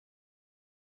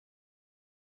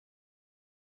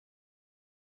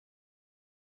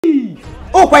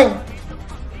Oh, quite.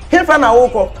 Here for now,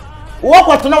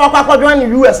 walk to know what join the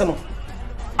US.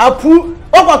 Apu,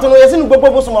 Oko to know yes in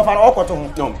Nogokpo Bosom of an Oko to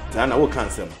him. No, Tana will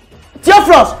cancel.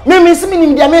 Theophilus, me see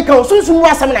in the American, so soon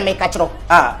was some make catch up.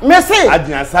 Ah, Messi,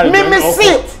 Agyin Asare,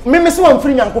 me see one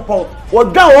free and coupon, or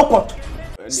down Oko.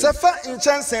 Sefa in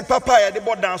chance and papaya the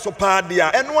board so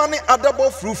padia and one adable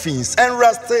fruitings and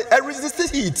rust and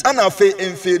resist heat and a fay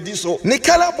and fay diso.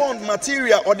 Nicola bond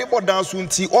material or the board dance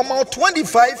unti or more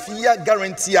 25-year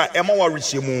guarantee a more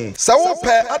richimu. So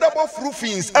pair adable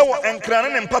fruitings our and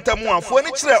cranan and patamua for an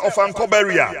inch of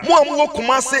Ancoberia. Muamu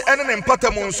Kumase and an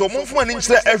empatamun so move for an inch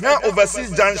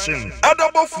overseas junction.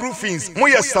 Adable fruitings,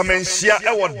 Moya Samensia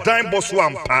our dime boss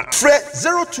wampa. Fred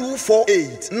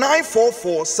 0248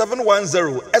 944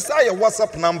 710. Esa your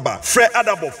WhatsApp number. Fred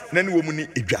Adabov. Nani womuni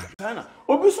idwa. Tana.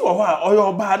 Obiso wa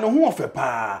oyo ba no ho ofe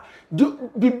pa.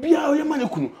 Bibia oye ma ne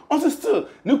kunu. Also still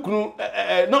ne kunu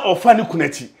na ofa ne kunu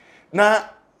achi. Na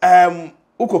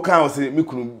ukoka o se me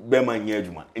kunu be ma nya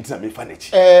adwuma. Enti na me fa na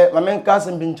achi. Ma men ka se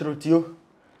mbinchirotio.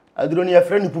 Aduro ni ya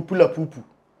frɛ ni pupula pupu.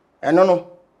 Eno no.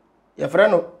 Ya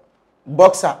frɛ no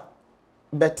boxer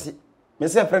Betty. Me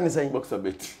se frɛ ni say boxer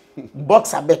Betty.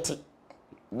 Boxer Betty.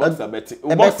 Boxer Betty.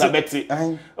 Boxer Betty.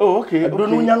 Oh, okay.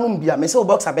 Don't know Numbia. Me say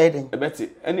boxer Betty. Betty.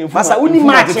 Any Masa uni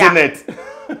match ya.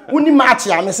 Uni match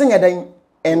ya. Me say nyada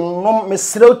enom me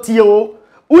srotio.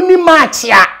 Uni match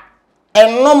ya.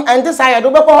 Enom ente say do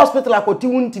be hospital akoti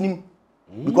wuntinim.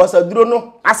 Because aduro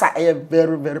no asa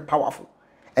very very powerful.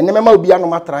 Ene mema obi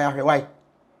anom atra ya hwe why.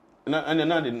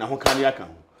 Na ho kan ya kan.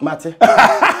 Mate.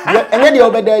 Enye de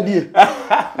obeda die.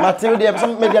 Mate de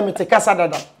some media me take kasa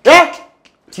dada.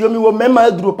 Tiomi wo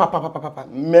mema duro papa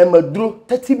mema duro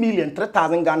 30 million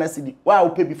 3,000 Ghana cedi wa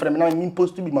pay bi frame na me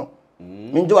post to be ma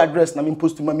me do address na me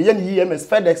post to ma me yen EMS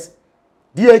FedEx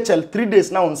DHL 3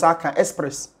 days na on saka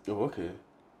express. Oh, okay.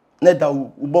 Na da u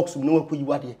box no wa koyi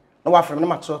wade na wa frame na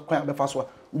ma so kwan be fa so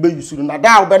be yusuru na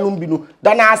da be no bi no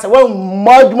da na ase wa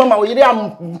moduma ma wo yire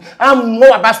am mo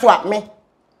abaso a me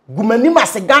gumani ma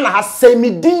se Ghana ha se mi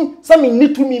din se mi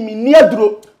nitu mi ni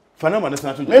aduro. My number no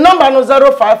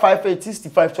 0558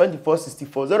 65 24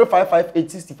 64 0558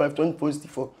 65 24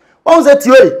 64. What that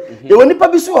you? You will nipa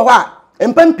bisu wa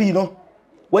empampi no.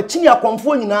 Wachini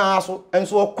akomfo nyina so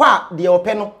enso kwa de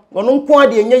ope no. Ono nko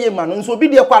ade enye ma no nso obi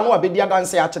de kwa no abedi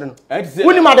adanse a kire no.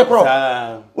 Unim ade kro.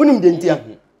 Unim de ntia.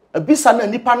 Abisa na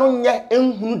nipa no nye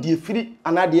enhunu de efiri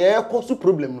ana de ekosu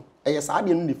problem no. Eye sa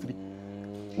de no de efiri.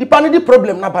 Nipa no di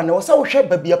problem na ba na wo se wo hwe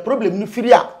babia problem no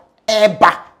firi a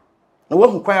eba. Na wo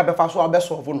hu kwan abefa so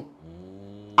abesolve no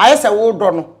ayese wo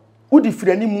do no udi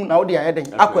firani mu na wo de ayeden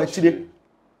akwa akire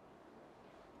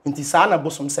nti saa na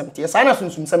bosom semte saa na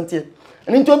sunsum semte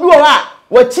nti obi wo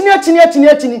wa chini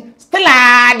still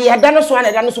a de adano so na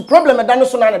adano so problem adano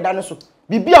so na adano so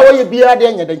bibia wo ye bia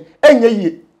de enye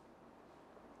yie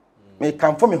me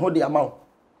kan for me ho de amount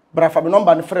bra fa be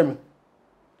number no frame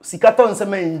sikato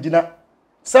nsema engina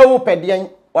se wo peden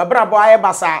wa bra bo aye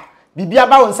basa bibia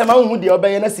ba won sema hu de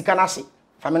obeye na sika na hye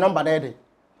fa me number de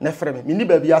na frame me ni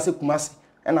ba bia se kumase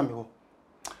na me ho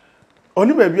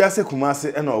oni ba bia se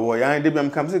kumase na owo yan de biam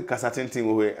kam se kasa tenten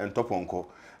wo he entoponko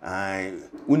ai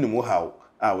unim wo hawo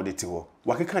a wo de ti ho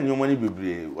wakeka nyoma ni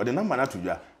bebre wo de number na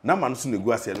todwa number no so na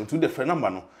gu ase no to de frame number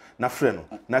no na frame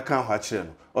no na kan ho a kire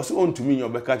no o so ontumi nya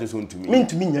obeka che so ontumi me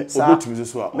ntumi nya sa obetumi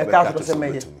so a obeka che so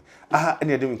ontumi aha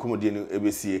ene de me komodie no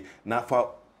ebesie na fa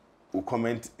u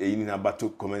comment in na battle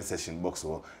comment section box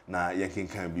wo na yankin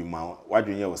kan bi ma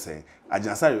wadwenye wo say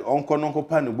Agyin Asare onko nonko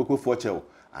pa no gbekwe for chew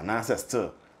ana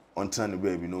still on tran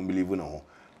be bi no believe no ho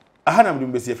aha na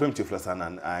mdum besi fm tiflasa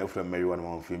na I from Mary one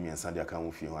man film and Sunday kan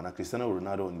wo fi ho na Cristiano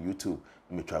Ronaldo on YouTube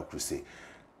me twa crusade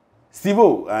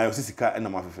Steve I osisika na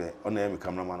mafefe ona me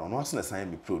cameraman ono aso na sign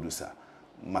be producer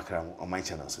makram on my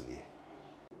channel so ni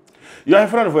you are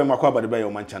friend of my kwaba de be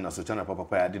your man channel so channel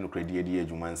papa ya de no kredi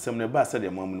adwuma nsem ne ba se de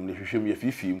mamum ne hwehwem ya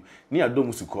fifim ni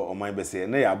adom suko o man be se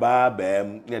na ya ba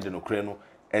bam ne de no kre no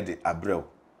e de abrel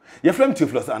your friend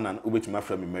Theophilus anan obetuma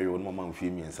from Mary one mama mfie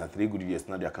mi ensa 3 good years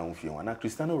na de aka mfie wana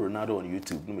Cristiano Ronaldo on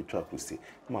YouTube no me twa crusade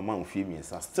mama mfie mi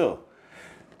ensa still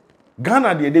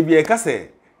Ghana de bia ka se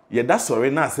ye da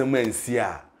sori na asem ansi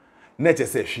a na che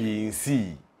se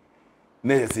hwinsi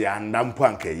na ye se andampo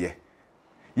ankeye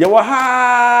ye wa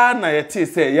ha na ye te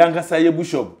say yankasa ye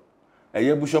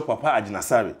bishop papa Agyin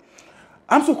Asare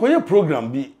am so koye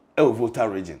program bi e Volta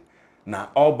region na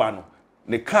oba no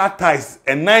ne car ties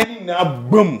enan na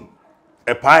bum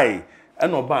e pai e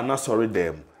no ba na sorry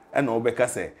dem e no obeka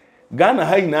say Ghana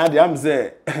ha ina de am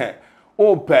say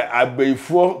ope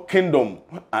abeifo kingdom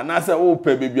anasa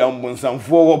ope bebi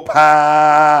ambonsamfo wo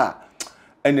pa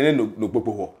ene no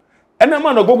Nogokpo ho And a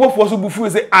man of Gogo for so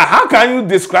say, ah, how can you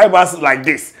describe us like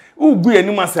this? Who be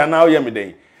any man say now yam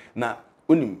day? Now,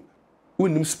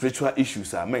 unim spiritual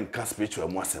issues are men can spiritual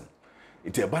mwasem.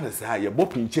 It's a bad say, your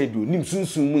bop in chedu, nim soon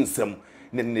soon some,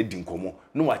 ne dinkomo,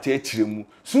 no what chemu,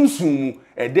 soon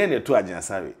a den to Agyin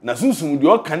Asare. Now soon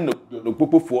you all can no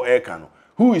popo for air cano.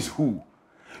 Who is who?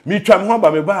 Me tram home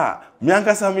by me bar, me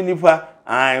anka sami nipa,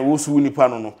 I was who nipa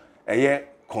no, a year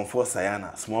comfort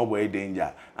sayana, small boy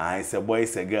danger, I say boy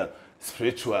is a girl.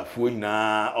 Spiritual fool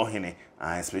na ohene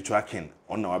and spiritual king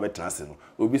on our better no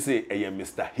obi say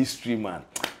Mr. History man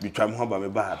bi twa me ho ba me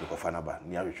ba be kofa na ba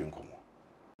ni ahwehwe nkomo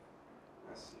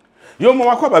yo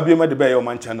mama kwa ba bi ma de be yo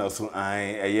man channel so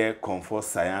an comfort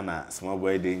sayana small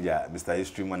boy danger Mr.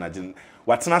 History man agin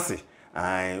watena se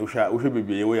an wohwe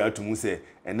bebe ye we atumu say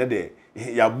ene de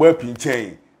ya gba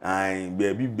pinchen an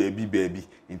baby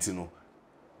intino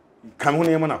kam ho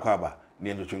ne ma na kwa ba ni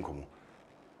ahwehwe nkomo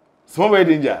small boy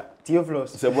danger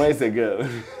Theophilus. It's a boy, it's a girl.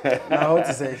 Now what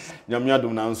to say?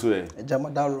 Yamiadum now, so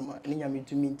Jamadaruma, Niami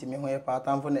to meet me where part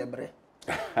time for nebre.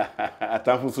 A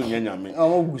time for soon, Yami.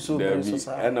 Oh, so very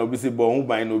so. And I'll be say, born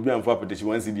by no be and for petition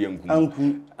once in the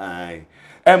uncle. Aye.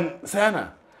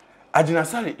 Sana, Agyin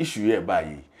Asare issue here by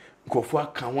ye.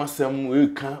 Kofua can want some we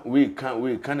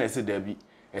can I say Debbie.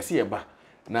 I see a ba.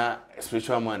 Now,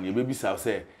 spiritual man, your baby shall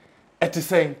say, at the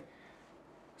same.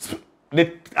 The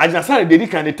Agyin Asare dey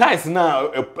can the ties now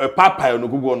a papa no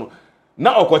gugu no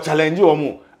na okọ challenge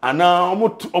omo ana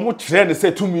omo trend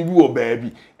say to me bi wo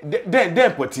baby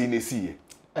den poti na si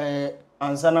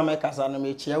ansa na me kasa na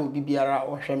me chia obi biara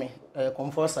ohwe me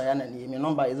comfort saya na ni me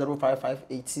number is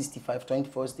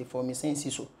 0558652464 me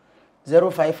sense so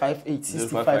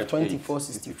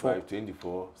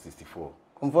 0558652464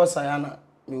 comfort saya na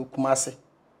me Kumase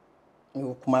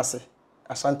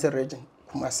Asante region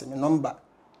Kumase me number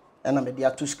and I'm media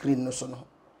to screen no so no.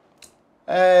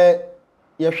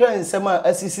 Your friend Sema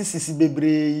SCCC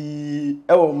bebre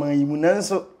ewo man yimu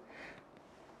nanso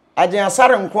Agyin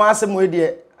Asare nko asem we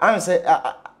de am say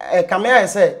kamera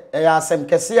say ya asem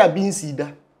kese ya bi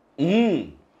nsida.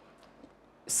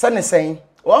 Sane sen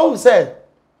won say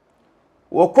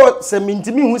wo ko se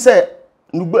mintimi hu say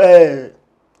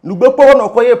Nogokpo no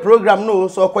koye program no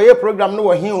so koye program no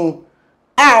wo hin o.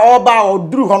 Oba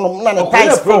odru honom na ne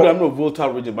ties program no Volta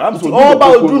region but I'm so oba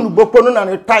odru Nogokpo no na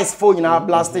ne ties phone nyina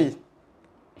blast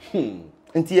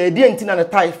nti e die nti na ne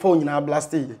ties phone nyina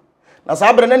blast na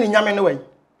sabre na ni nyame ne wen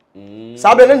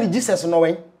sabre na ni Jesus no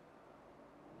wen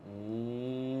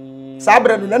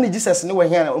sabre na ni Jesus ne wen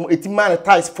here etima ne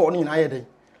ties phone nyina ye den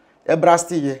e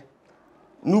blast ye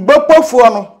Nogokpo fo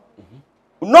no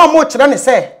no mo kire ne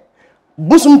se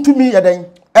busum tumi ye den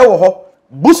e wo ho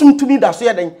busum tumi da so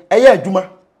ye den eye adwuma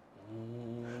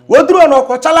woduru no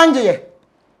ko challenge ye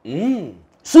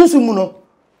sunsumu no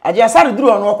Agyin Asare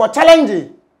duru no ko challenge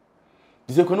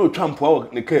dize ko no trampo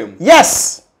ne kam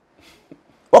yes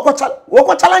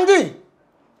woko challenge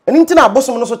eni ntina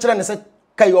busum no so kire ne se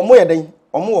kai omo ye den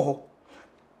omo wo ho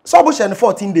so bo she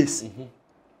 14 days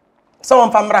so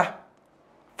on famra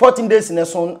 14 days ne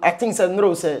so I think say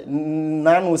nro say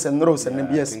nanu say nro say ne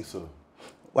bias I think so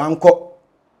wanko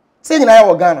say nyina ya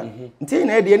wo Ghana nti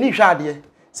na de ni hwa de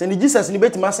se ni Jesus ni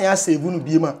betima san ya save no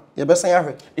biema ye be san ya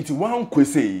hwe iti wan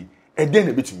kwese e de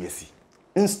na betimi asi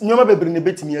nyoma bebre ne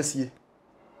betimi asie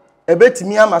e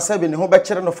betimi ama sebe ne ho be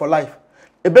kire no for life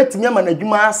e betimi ama na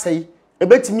dwuma asai e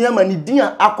betimi ama ni din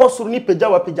akosoro ni pagya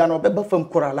wa pagya no be ba fam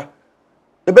korala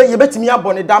ye betimi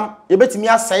abone dam ye betimi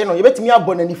asai no ye betimi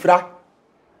abone nifra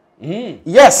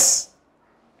yes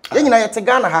ye nyina ye te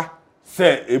Ghana ha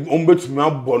say betimi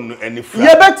abon anifra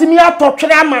ye betimi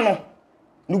atotwere ama no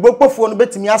Nogokpo fo no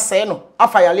betimi asai no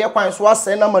afa yale kwan so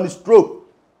asai na man stroke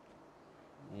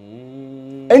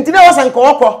enti na wasan ko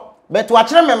okọ bet wa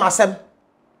kire memasem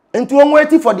enti wo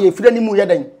nweti for the efire ni mu ye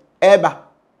den eba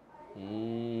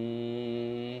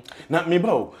na me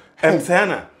ba o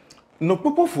sayana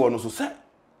Nogokpo fo no so say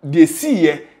de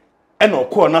siye e na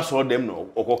okọ na so dem no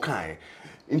okọ kan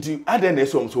enti ade na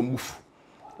eso so mbufu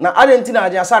na ade enti na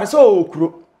Agyin Asare so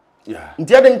okuro yeah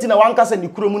nti ade enti na wankasa ni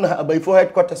kuro mu na abaifo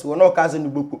headquarters wo na okaze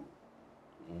Nogokpo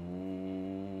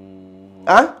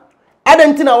ade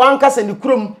enti na wankasa ni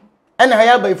kuro mu ena ha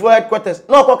ya abaifo headquarters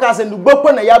na okokaze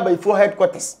Nogokpo na ya abaifo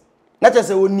headquarters na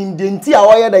chese onim de enti a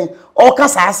oye den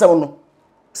okasa asem no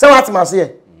se watimase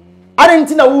ye ade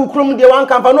enti na wo kuro mu de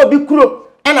wankamfa na obi kuro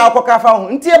ena okokafa ho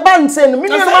nti e ba nse no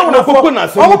mini na wo na fo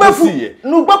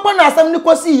Nogokpo na asem ni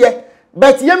kosi ye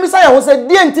but ye misa ya ho se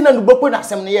de enti na Nogokpo na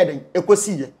asem ni ye den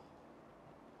ekosi ye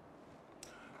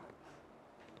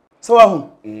so wa hu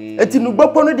eti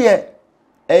Nogokpo no de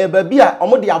baby a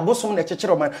omo de abosom na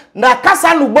chechero man na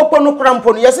kasa Nogokpo no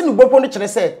krampo no yesi Nogokpo no kire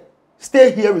se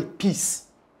stay here with peace.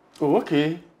 Oh,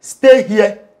 okay. Stay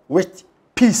here with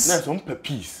peace. Nice on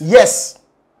peace. Yes.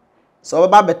 So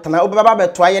baba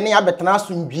beto aye ne abetena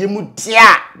asundwie mu dia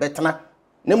betena.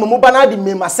 Ne mo ba na de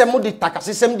memasem de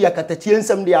takasesem de akatachie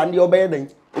nsem de ande obeye dan.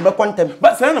 Obekontem.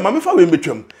 But say na mama fa we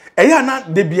metwam. Eya na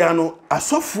de bia no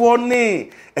asofo ne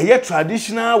eye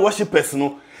traditional worshipers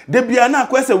no. De bia na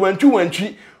akwese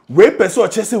wantwi we person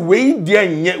chese we dia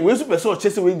nye we so person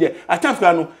chese we dia.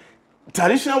 Atamfra no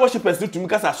traditional worshipers to me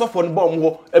kasa asofo no ba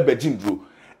omho ebagindro.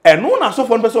 Eno na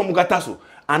asofo no person omgata so.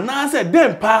 Ana say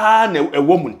dem pa na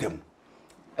ewo muntem.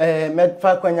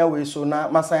 Medfa kwanya we so na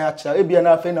masan acha ebia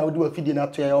na afa na odi wa fidi na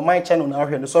to ya o my channel na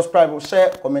ahwe no subscribe, share,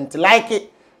 comment, like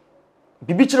it.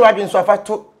 Bibichiri wadwen so afa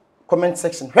to comment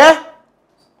section. Hwe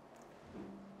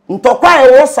ntokwa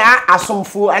e wo sa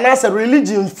asomfo anasa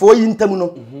religion fo yintam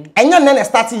no enya na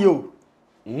start yo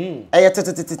eye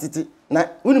tititititi na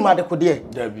unima adekode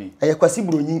dabi eye kwasi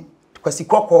bronyi kwasi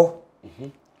kokko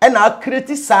na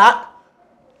create sa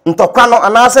ntokwa no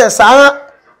anasa sa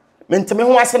menteme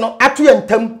ho ase no ato ya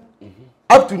ntam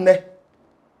up to ne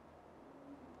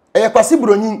eye kwasi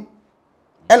bronyi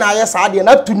na aye sa de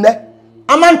na up to ne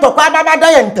ama ntokwa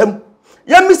babada ya ntam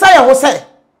ya misa ya ho se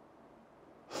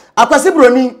akwasi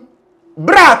broni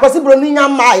bra akwasi broni nya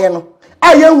maaye no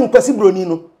aye hu kwasi broni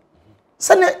no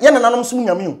sene ye nananom sum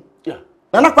nyame hu yeah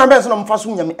nana kwan ben so no mfa so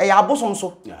nyame e ya abosom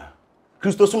so yeah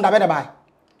Kristo sum da be ne bai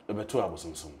e beto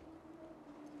abosom so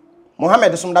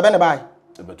Muhammad sum da be ne bai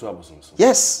e beto abosom so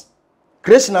yes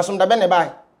Krishna sum da be ne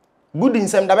bai Buddhism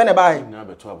sem da be ne bai na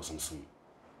beto abosom so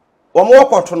wo mo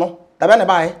koto no da be ne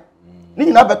bai ni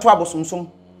nyina beto abosom so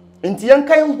enti yen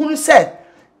kan hunu se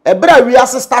ebra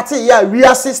wiase start ya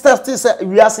wiase start se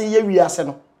wiase ye wiase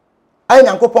no ay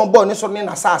nyankopon bo ni so ni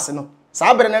na saase no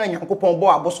saa bere na nyankopon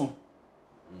bo abosom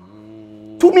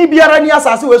tumi biara ni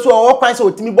asase we so o kwan se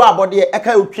otimi bo abode e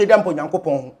ka otwe da mpo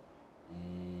nyankopon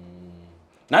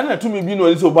na tumi bi no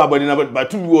ni so bo abode na ba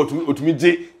tumi wo otumi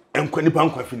je enkwa nipa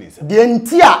nkwa finisa de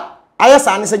nti a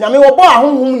ayesa ne se nyame wo bo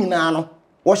ahonhom nyina no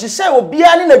wo hyehye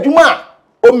obia ne nadwuma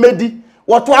o medi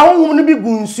woto ahonhom no bi gu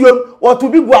nsuom woto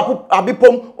bi gu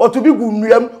abipom woto bi gu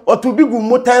nnuam woto bi gu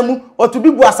motamu woto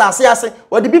bi gu asase ase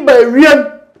wode bi ba wiem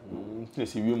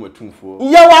si wiem atumfo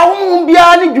ye wa ahonhom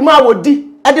bia ne dwuma wodi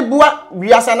ade boa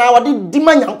wiasa na wode di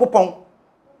ma nyankopon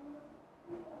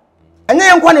enye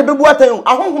yenkwa ne bebu atan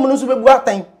ahonhom no so bebu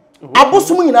atan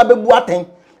abosom nyina bebu atan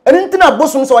eni ntina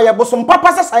abosom so ye bosom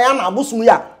papa sesa ya na abosom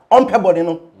ya onpe body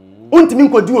no untimi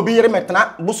nkodi obi yere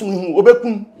metena abosom hu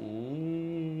obekun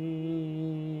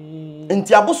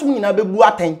enti abosom nyina bebu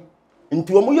atan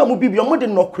enti omo yo mo bibia mo de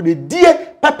nokredie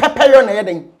pepepeyo na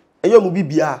yeden eyo mo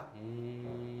bibia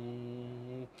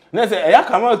na se eya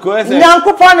kama ko ese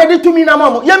nyankopon na de tumi na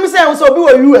mamo yemi se en so obi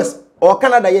wo US or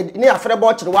Canada ye ni afre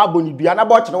bo kire wa boni bia na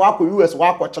bo kire wa ko US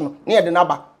wa ko kye no na ye de na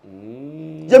ba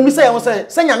yemi se en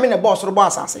se nyame ne boss ro bo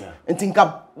asase enti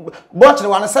nka bo kire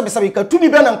wa na sabe ka tumi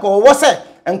be na nka wo se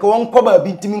enka won ko ba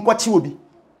bi ntimi nko kye obi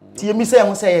ti yemi se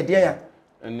en se ye de ya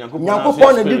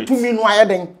nyankopon na de tumi no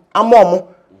ayeden amomo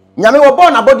nyame wo bo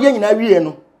na bode nyina wie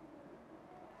no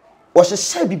wo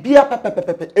hye bibia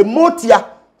pepepepe emotia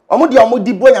omo de omo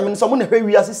di bo nyame so mo na hwe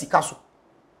wiase sika so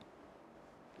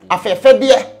afefe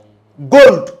de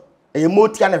gold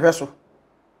emotia na hwe so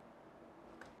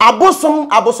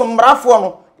abosom brafo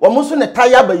no omo so ne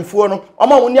taya bayifo no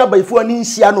omo ni abayifo ni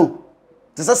nhia no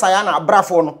te se saya na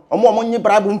brafo no omo nyi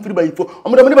brabo mfiri bayifo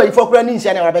omo de bayifo kura ni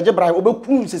nhia na wabeje brabo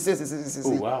obeku sese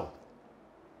oh wow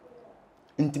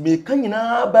intime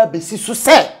kanyina ba besi so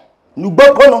se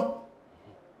nugboko no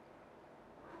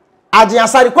Agyin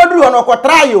Asare koduru no ko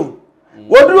try yo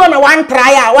woduru na wan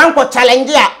try a wan ko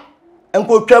challenge a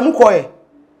enko twam ko e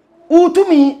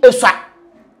utumi eswa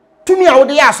tumi a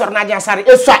wode ya asore na Agyin Asare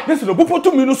eswa this no popo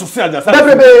tumi no so se Agyin Asare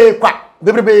bebrebe kwa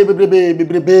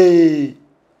bebrebe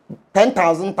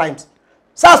 10,000 times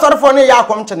sa asore fo ne ya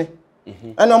akom chene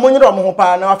ena mo nyiro mo ho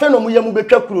pa na afa no mu yam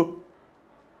betwa kuro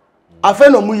afa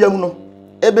no mu yam no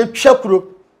ebetwa kuro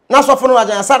na sofo no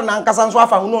Agyin Asare na nkasa nso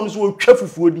afa ho no so otwa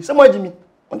fufuo di se mo agimi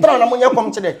ntara na munya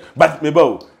kom chede but me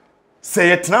ba say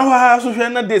ye tena ha so hwe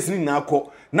na days ni na akọ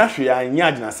na hwe ya anya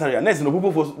Agyin Asare na se no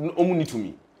popo omu ni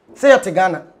tumi say ye te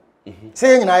Ghana say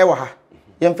ye nyina ye wo ha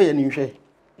ye mfa ye ni hwe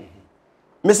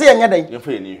me say ye nya dan ye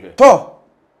mfa ye ni hwe to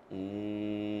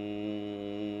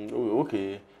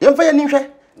okay ye mfa ye ni hwe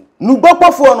nu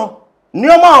gbopofo no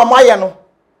nioma amaye no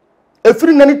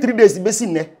efiri na ni 3 days besi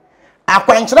ne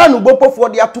akwankyera nu gbopofo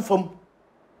de atufam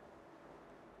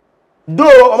do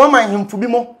omama himfu bi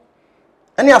mo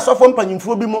ene asofo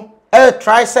mpanyimfu bi mo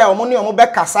try say omo ne omo be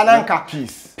kasa na nka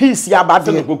peace ya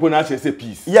bade no popo na say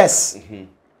peace yes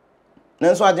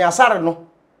nenso Agyin Asare no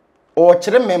o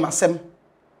kire memasem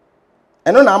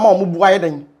eno na ama o mubua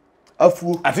yeden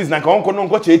afuo at least na nka onko no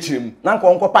nko chechirem na nka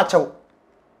onko pachew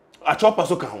a chopa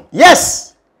so ka ho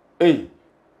yes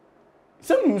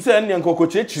sem se nne nko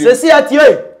chechirem sesi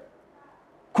atie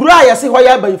kura ya se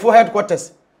hoya bayifo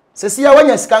headquarters sesi ya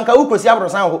wanya sikanka ukosi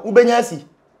abrosan ho ubenya asi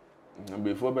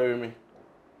before bury me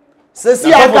sesi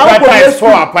ya ka ukosi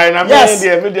school apai na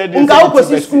me de nka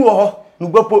ukosi school ho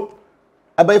Nogokpo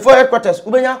abayifo headquarters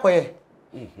ubenya akoye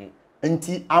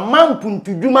nti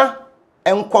amampuntudwuma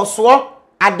enkoso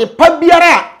adepa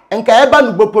biara enka eba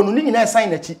Nogokpo no ni nyina sign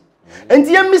na chi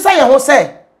nti yemisa ye ho se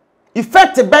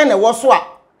effect ben na wo so a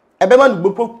ebema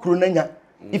Nogokpo kuro nanya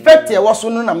effect ye wo so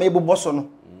no na mebobɔ so no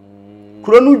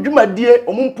kuro no dwumadie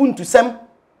omumpuntusem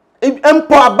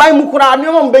empo aban mu kura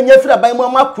ne mo benya fira aban mu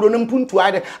ama kuro no mpuntu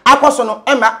ade akoso no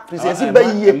ema presence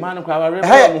bayiye man kwa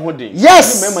ware mo hodi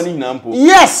yes mema ni nyina mpo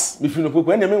yes mi fi no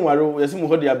popo ene me nware yesi mo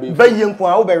hodi abai bayiye nko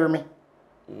a wo bewe me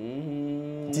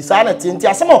ti sana ti nti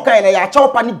asema okan na ya cha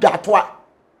opa ni biato a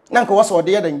na nka wo so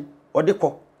ode yedan ode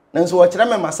kɔ na nso wo kire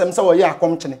me masem se wo ye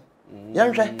akomkyene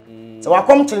yenhwe se wa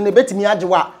akomkyene ne betimi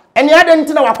agyewa ene ade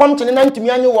nti na wa akomkyene na ntumi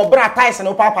anyi wo bra tais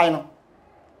ne papai no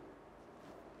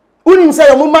unim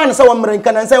say mo man say wo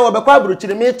mrenka na say wo be kwa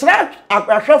abrochire me kira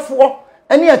ahwefo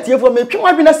ene atiefo me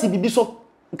twema bi na sibibi so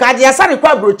nka Agyin Asare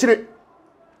kwa abrochire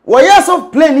wo yeso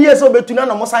plane yeso betuna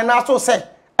na mo sign na so say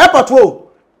airport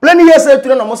wo plane yeso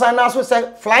betuna na mo sign na so say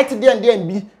flight there and there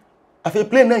bi afi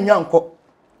plane na nya nko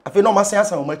afi no ma say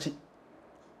asan o machi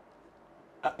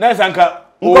na sanka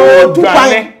o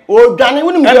dwane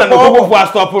unim de ko bo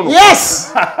stop no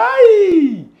yes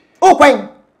o kwan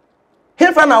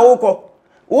hefa na wo ko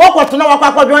wokoto na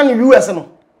wakwakodwan ni US no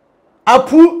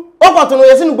apu wokoto no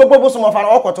yesi Nogokpo Bosom ofara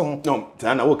wokoto ho no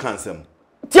tana wo cancel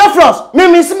Theophilus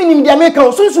me nim dia make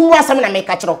o sunsun mu asem na me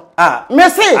ka kiro me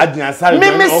se Agyin Asare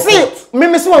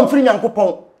me se wan firi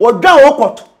nyankopon wodwan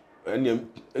wokoto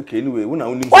okay anyway wona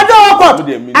wonim wodwan wokoto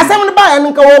asem ne ba ya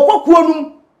nka wokokuo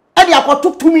num e dia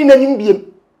kototumi na nim biem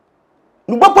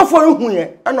Nogokpo fo hu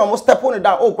ye ana mo step on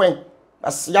da o kwen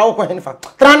as ya wo kwen fa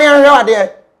trane hwe ade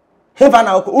hefa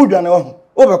na wo udwane wo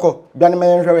obeko dwane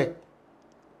menhwewe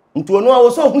ntuonu a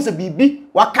wo so hu se bibi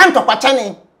wa kanto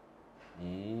kwachane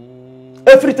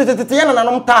efri tetete yana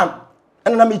nanom tam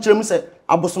ena na me kirem se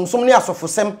abosomsom ne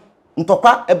asofosem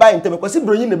ntokwa eba nteme kwasi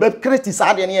bronyi ne be critics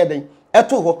ade ne yeden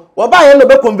eto ho wo ba ye no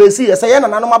be converse ye se yana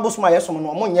nanom abosom ayesom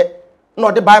no monye na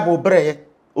ode bible breye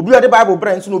obi ode bible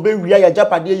breye nso no be wia ya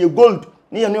japade ye gold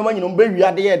ni yenu ma nyino be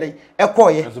wia de yeden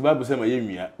ekoye so bible say ma ye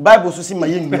nwia bible so si ma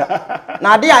ye nwia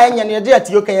na ade a yenye ne je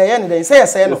atioka ye ne den se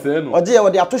yese no oje ye wo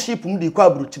de atoship mu de kwa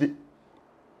abrochire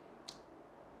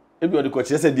ebi odi ko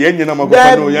chese de enye na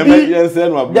magofa no ye nse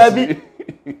no abrochire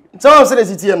so se de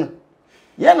sitie no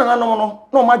ye na nanom no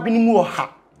na ma dwini mu oha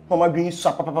na ma dwini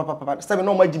so papa se be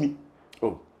na ma jimi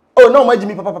na ma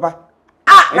jimi papa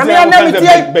na me na me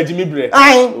tie bejimi bre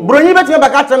bronyi betime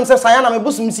baka trem se saya na me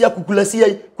bosom sia kukulasi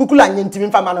ai kukula nyentimi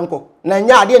mfa ma nko na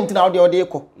nya ade ntina ode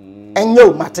ko enye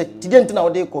o mate tide ntina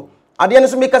ode ko ade ne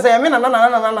so me kasa ya me na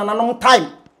no time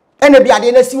ene bi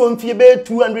ade na si won fie be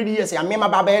 200 years ya me ma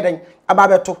baba eden aba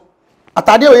beto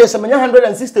atade o yeshe me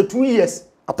 162 years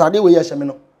atade o yeshe me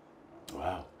no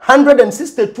wow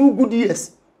 162 good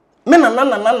years me na no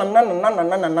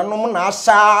na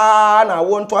asha na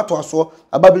wo nto aso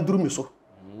aba beduru mi so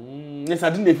yes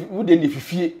ade ne wo de ne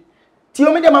fifie ti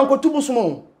o me de manko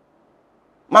tubusumo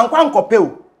manko ankope o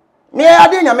me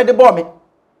ade nya me de bo me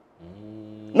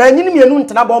na nyini mienu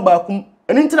ntena bo ba kum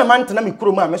eni ntina man ntena me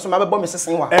kuro ma me so ma be bo me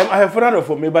sesen wa I have friend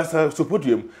for me ba support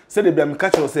you say de bia me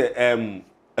catch you say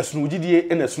asunu gidie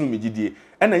na asunu me gidie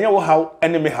na nya wo haw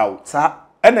ene me haw sa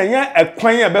ena nya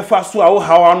ekwan ya befa so a wo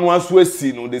haw anu aso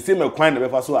asi no the same ekwan na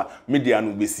befa so a media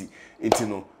no besi enti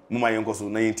no muma yenko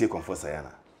na yentie comfort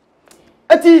sayana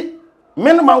ati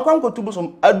men man kwan ko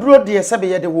tubusom aduro de sebe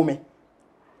ye de wo me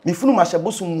mi funu ma hye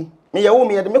bosom mu me ye wo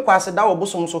me ye de me kwa ase da wo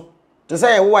bosom so te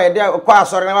say ye wo ye de kwa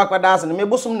asore na kwa da ase me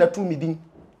bosom na tu mi din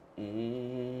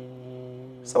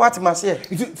so what must ye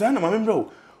iti na ma memro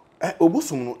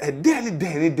obosom no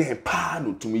den pa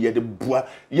no tumi ye de boa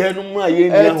ye no ma ye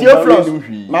ni ho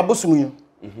ma bosom yu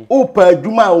o pa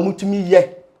adwuma a omutumi ye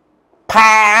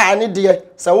pa ne de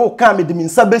se wo ka me de mi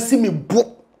nsa besi me bu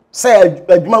se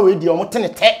adwuma we de omutene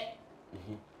te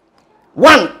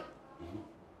one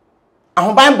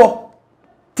ahobanbo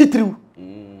titiriu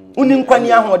uni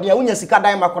nkwani ahode a unya sika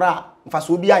dan makora mfa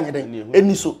so obi anye den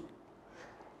eni so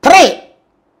 3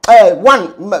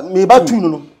 1 me ba 2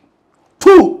 no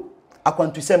 2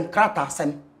 akwantusem krata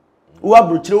asem wo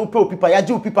abrochire wo pe opipa ya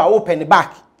je opipa wo pe ne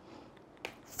back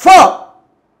 4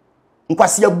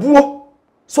 nkwase abuo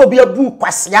so obi abu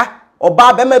kwasea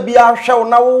oba be ma bia hwe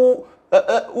na wo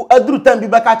aduru tan bi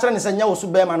be ka kire ne senya wo so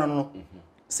be ma no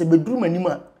se beduru manim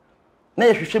a na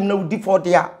ye hwehwem na wudi for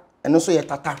dia eno so ye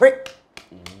tatahwe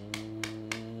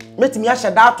metimi a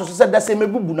hyeda ato so se da se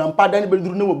mebubu na mpa da ne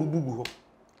beduru na wabubu ho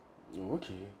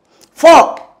okay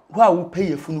 4 wa wo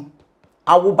pay afunu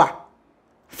awoba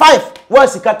 5 wa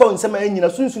sikato nsema anyina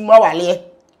sunsun ma wale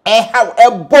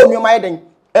ha bo nyoma yeden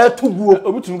tuguo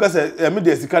obitum ka se me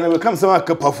de sika na we kam sama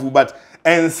kapafu but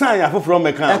ensan ya foforo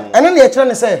meka ene na ye kire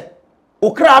ne se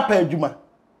okra apa adwuma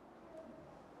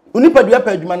unipa dua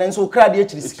pa adwuma na nso okra de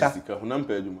akiri sika hunam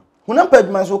pa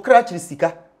adwuma nso okra akiri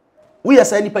sika wo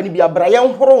yesa nipa ni bia bra ye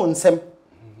nhoro nsem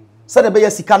se de be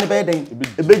ya sika ne be den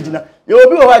ebegina ye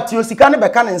obi wo ati o sika ne be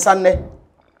ka ne nsa ne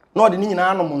na ode ni nyina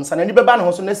anom nsa na ni be ba ne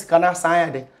ho so na sika na asan ya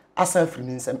den asan afiri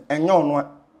ni nsem enye ono a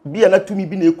bia na tumi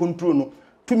bi na e control no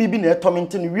tumi bi na e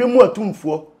tomente no wiemu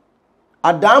atumfuo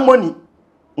adamoni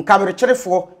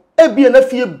nkaberekyerefo ebia na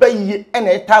fie bayiye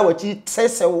ena eta wachi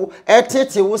sesewo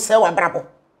etetewo se wabrabo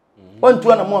wantu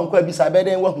na mo anko abisa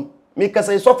beden wahu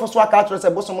mekasa isofo so aka atro se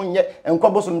bosom nye enko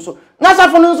bosom so na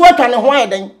safo no so atwa ne ho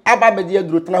ayeden aba bedi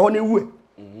aduro tena ho na ewu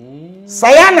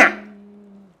sayana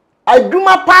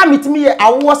adwuma pa mitimi ye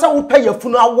awo se wo pa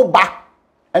yafunu awo ba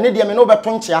ene de me no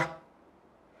beto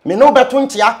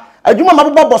nchia adwuma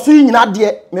mabobọ boso nyina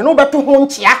de me no beto ho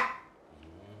nchia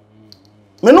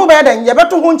me no be den ye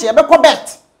beto ho nchia be ko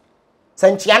bet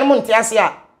sanchia no monte ase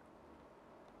a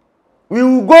we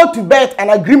will go to bet an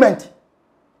agreement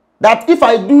that if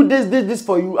I do this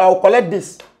for you, I will collect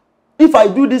this. If I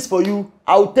do this for you,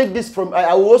 I will take this from.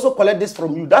 I will also collect this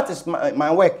from you. That is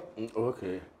my work.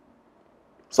 Okay.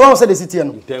 So I said the city.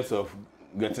 In terms of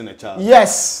getting a child.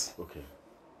 Yes. Okay.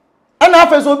 And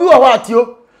after so be what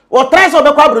you. Or try so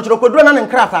be kwa brochiro ko duro na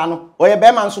nkrata no. O ye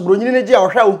be man so bro nyine je o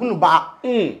hwa ohunu ba.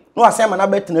 No asema na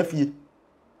bet na fie.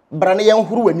 Bra ne yen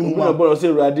huru wani mu. Na bro say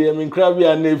rade me nkra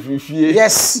bia na fie.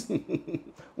 Yes.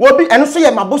 Wobi eno so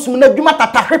ye mabosum na dwuma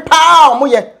tatahwe pa omo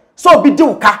ye so obi di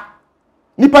uka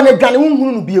nipa na dwane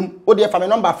hunhunu no biem wo de fa me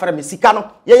number afre me sika no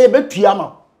ye betua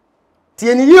ma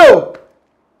tie ni yo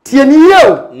tie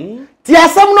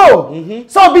asem no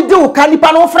so obi di uka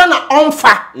nipa no frɛ na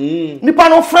onfa nipa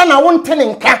no frɛ na wontene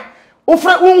nka wo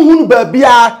frɛ hunhunu ba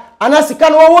bia ana sika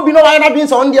no wo bi no wa na bi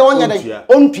nso on de wonya de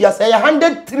ontua sɛ ye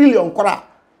 100 trillion kora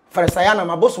frɛ saya na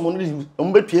mabosum no o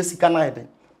betua sika na ye den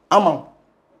ama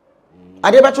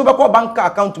ade beto be ko bank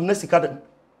account na sika dem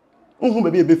unhu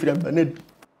be be fira ba na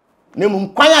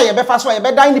nemu kwan a ye be fa so ye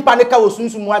be dan nipa ne ka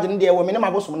osunsun mu ade ne de wo me ne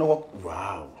mabosom ne ho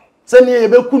wow se ne ye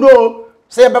be kuno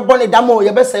se ye be bone damo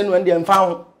ye be se no ande mfa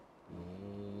ho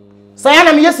say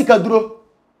na me ye sika duro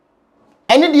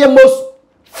ene de most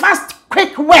fast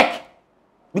quick work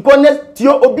because ne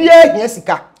tio obi e hia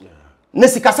sika ne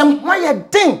sika sam ho ye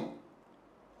den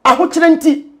ahokyere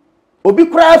nti obi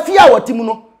kura afia watimu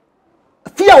no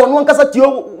fia wono ankasa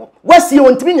tio wasie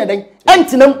wontimi nyaden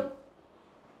entinam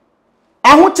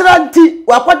ahokyera nti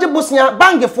wakwaje bosia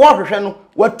bangefo ahwehwe no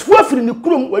watu afiri ne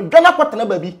kurom wadwana kwatena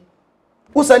babi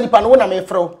usa nipa no wona me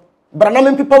frɛw bra na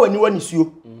me mpepa wani wani suo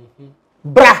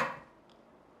bra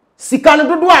sika no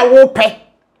dodo a wo pɛ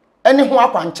ene ho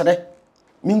akwankyere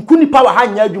minku nipa wa ha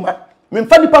nya adwuma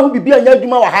memfa nipa ho bibia nya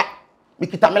adwuma wa ha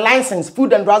mikita me license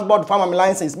food and drugs board farm me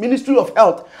license ministry of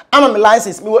health am me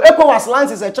license me ECOWAS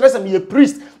license e kyerɛ sɛ me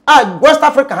priest West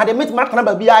Africa had a meet mark na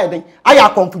ba bia eden aya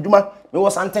konfuduma me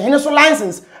was antehene so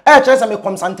license kyerɛ sɛ me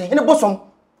kom santehene bosom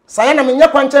saya na me nya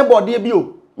kwankyɛ board e bi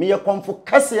o me ye konfu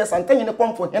kase santehene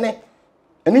konfu hene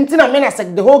eni ntina me na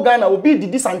sɛ the whole Ghana obi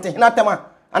didi santehene atema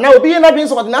ana obi ye na bi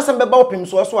nso de na sɛ beba opim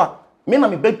so so a me na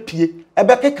me ba pie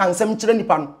ebe ke kansem kyerɛ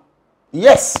nipa no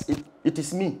yes it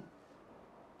is me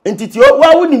entitio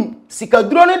wa wonim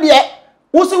sikaduro ne de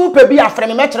wo se wo pɛ bi afrɛ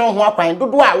me mɛkyerɛ ho akwan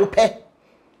dodo a wo pɛ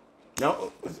now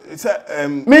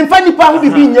me mfa nipa ho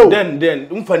bibi nye o then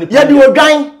mfa nipa ye de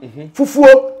odwan fufuo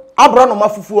abro no ma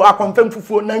fufuo akonfam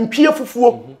fufuo na ntwie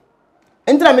fufuo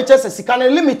entra me kyerɛ sika no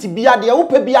limit bia de wo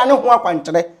pɛ bia ne ho akwan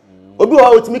kyerɛ obi wa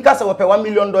otimi ka sɛ wo pɛ $1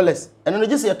 million eno no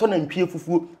gise ye to na ntwie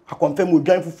fufuo akonfam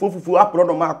odwan fufuo abro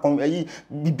no ma akon ayi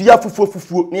bibia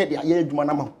fufuo ne de aye adwuma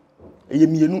na ma eye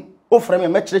mienu o frame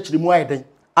me kyerɛkyerɛ mu ayeden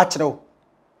a kyerɛ wo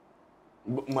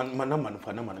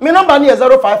me number ni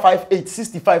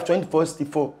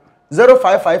 0558652464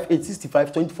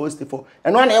 0558652464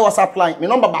 eno na e WhatsApp line me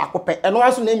number ba akopɛ eno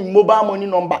aso na mi mobile money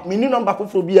number me ni number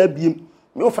foforo bi abiem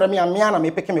me o frame ya me na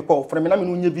me peke me call frame na me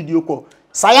no nya video call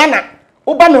sayana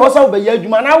wo ba me ho sa wo ba ya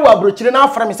adwuma na wo abrokyire na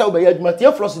frame sa wo ba ya adwuma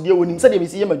tie floss die wonim se de me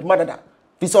si ye madwuma dada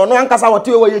fi so no ankasa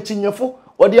wote wo ye chinyefo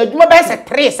wo de adwuma ba se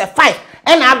 3 se 5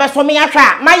 ena abeso me ya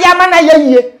hwa ma ya ma na ya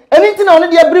yie eni nti na ono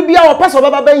de abiri bia wo pese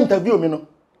wo ba interview me no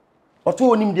oto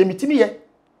onim de mitimi ye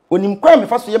onim kwa me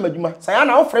fa so ye madwuma saya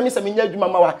na wo frɛ me sɛ menya adwuma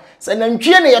ma wa sɛ na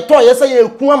ntwie ne ye to ye sɛ ye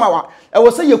ku ama wa e wo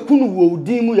sɛ ye ku no wo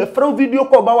din mu ye frɛ video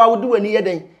call ba wa wo de wani ye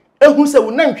den ehu sɛ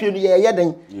wo na ntwie no ye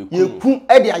den ye ku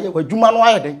e de aye adwuma no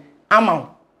aye den ama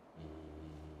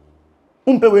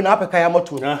umpewe na apeka ya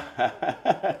moto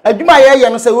adwuma ye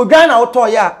no sɛ odwan na wo to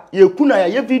ye ku na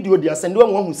ye video de asɛnde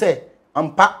wo hu sɛ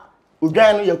ampa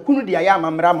odwan no ye ku no de aye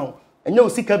amamra ma enye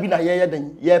osika bi na ye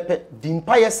den ye pɛ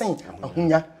dimpa ye sen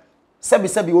ahunya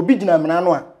sebi obi gina mena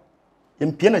no a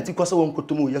yempie na ti kɔsɛ won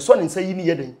kotomu ye so ne nsa yi ni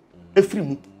ye den efiri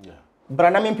mu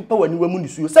bra na me pepa wani wa mu ni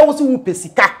suyo sɛ wo se wo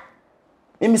pesika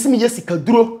emisi me ye sika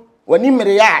duro wani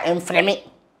mere ya emfreme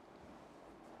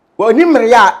wani mere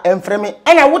ya emfreme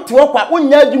ana wote wo kwa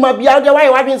wonya adwuma bia de waye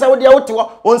wadwen sɛ wo de wote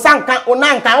wo onsanka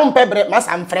onanka wo mpɛbre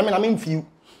masa mfreme na me mfiu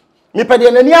me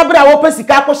pɛde nani abra wo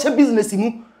pesika akɔhye business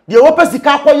mu de wo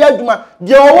pesika akɔyɛ adwuma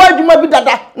de wo adwuma bi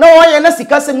dada na wo ye na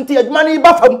sika semti adwuma ni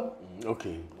ba fam.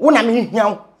 Okay. Una me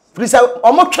hian. Frisa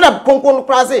omo twere konkon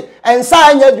kra se ensa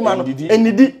anya adwuma no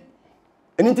enidi.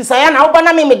 Enti saya na wo ba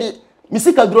na me de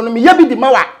misika duro no me ya bi di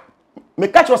mawa. Me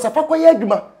catch yourself fa koye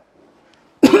adwuma.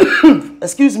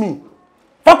 Excuse me.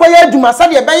 Fa koye adwuma sa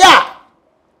de be ya.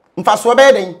 Mfa so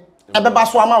be den. E be ba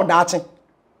so ama wo daache.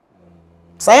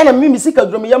 Saya na me misika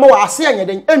duro me ya ma wa ase anya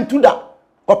den entu da.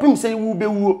 Kopim se wu be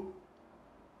wuo.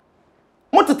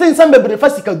 Motete nsam bebre fa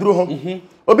sika duro ho.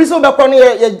 Obi so be kɔ ne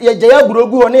ye jaya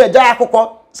burogu ho ne ye jaya akokɔ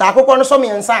sa akokɔ no so me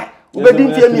nsa ubedi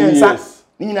mfie me nsa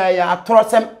ni na ya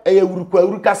atorosem ye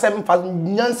wuruka sem fa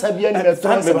nyansa bia ni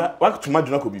atorosem wa tuma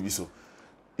duna ko bibi so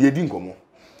ye di nkomo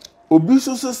obi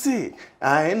so say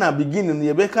na beginning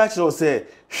ye be ka kire say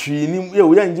hwini ye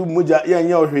wo yanji moja ye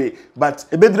anya ohwe but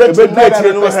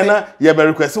ebedire no hana ye be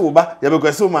request wo ba ye be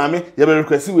request wo maame ye be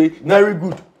request we very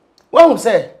good won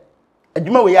say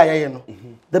adwuma we ya no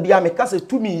da bia me ka se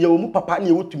tumi ye wo mu papa na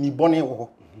ye wo tumi bone wo ho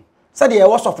se de ye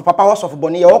wo sof papa wo sof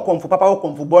bone ye wo komfu papa wo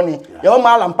komfu bone ye wo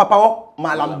malam papa wo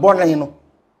malam bone no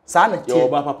sa na tie ye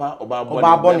oba papa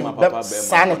oba bone papa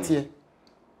sa na tie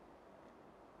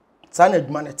sa na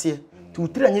adwuma na tie tu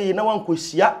tire nye ye na wan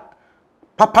kohia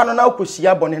papa no na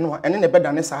kohia bone no ene ne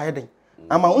beda ne sa heden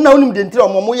ama una unim de ntire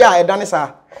omo ya eda ne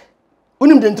sa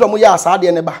unim de ntire omo ya sa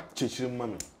de ne ba chichiri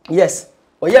mama yes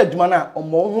oye adwuma na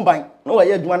omo ho ban na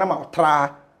oye adwuma na ma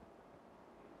otra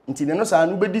nti ne no sa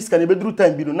no be diska ne be duru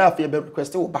time bi no na afi be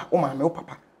request wo ba wo ma me wo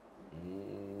papa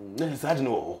na sa de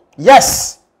no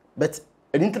yes but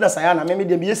edintina sa ya na me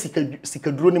de be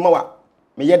sika duro ni ma wa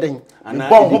me ye den me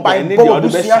bon ho ban bo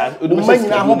busia mo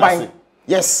nyina ho ban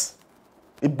yes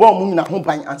e bon mo nyina ho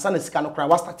ban ansa na sika no kra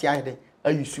wa start ya den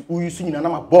ayusu uyusu nyina na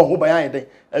ma bon ho ban ya den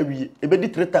awie e be di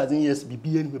 3000 years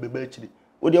bibia ni be ba chiri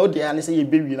odi ya ne se ye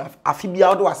bewi na afi bia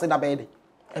odo ase da be de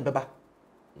e beba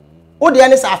odi ya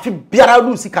ne se afi biara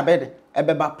odo sika be de e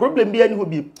beba problem bia ni ho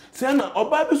bi se na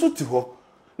oba bi so ti ho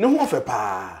ne ho ofe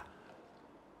pa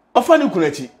ofa ni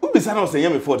kunachi ubisa na o se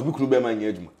yam effort bi kunu be ma nya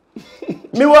adwuma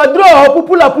mi wodro ho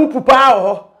pupula pupu pa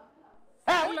ho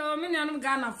hello me nyanum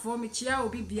Ghana for me chia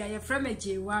obi bia ye frem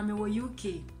ejewa me wo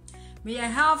UK me a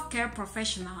healthcare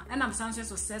professional and I'm a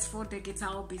successful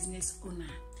digital business owner.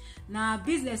 Na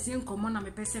business in common na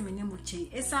me pese me ne moche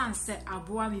esan se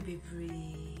aboa me bebre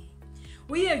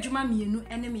wo ye adwuma mienu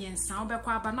ene me ensa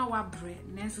obekwa aba na wa bre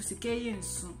nenso sike ye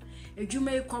nso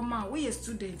adwuma yi koma wo ye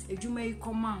student adwuma yi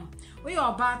koma wo ye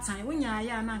oba tan wo nya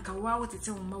ya na nka wo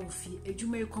tete wo ma wo fi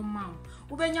adwuma yi koma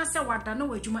wo benya se wada na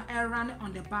wo adwuma run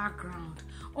on the background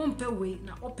ompe we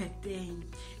na opeten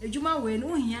adwuma we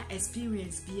no hia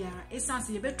experience biara esan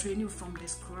se ye be train you from the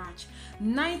scratch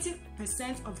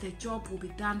 90% of the job will be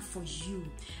done for you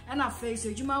and I face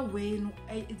adwuma we no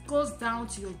it goes down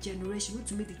to your generation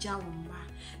to meet the jawomba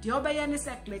the obeye ne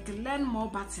se click learn more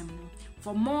button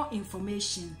for more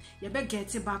information you better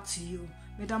get it back to you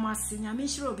madam asinya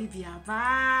mishiro bibia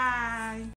bye.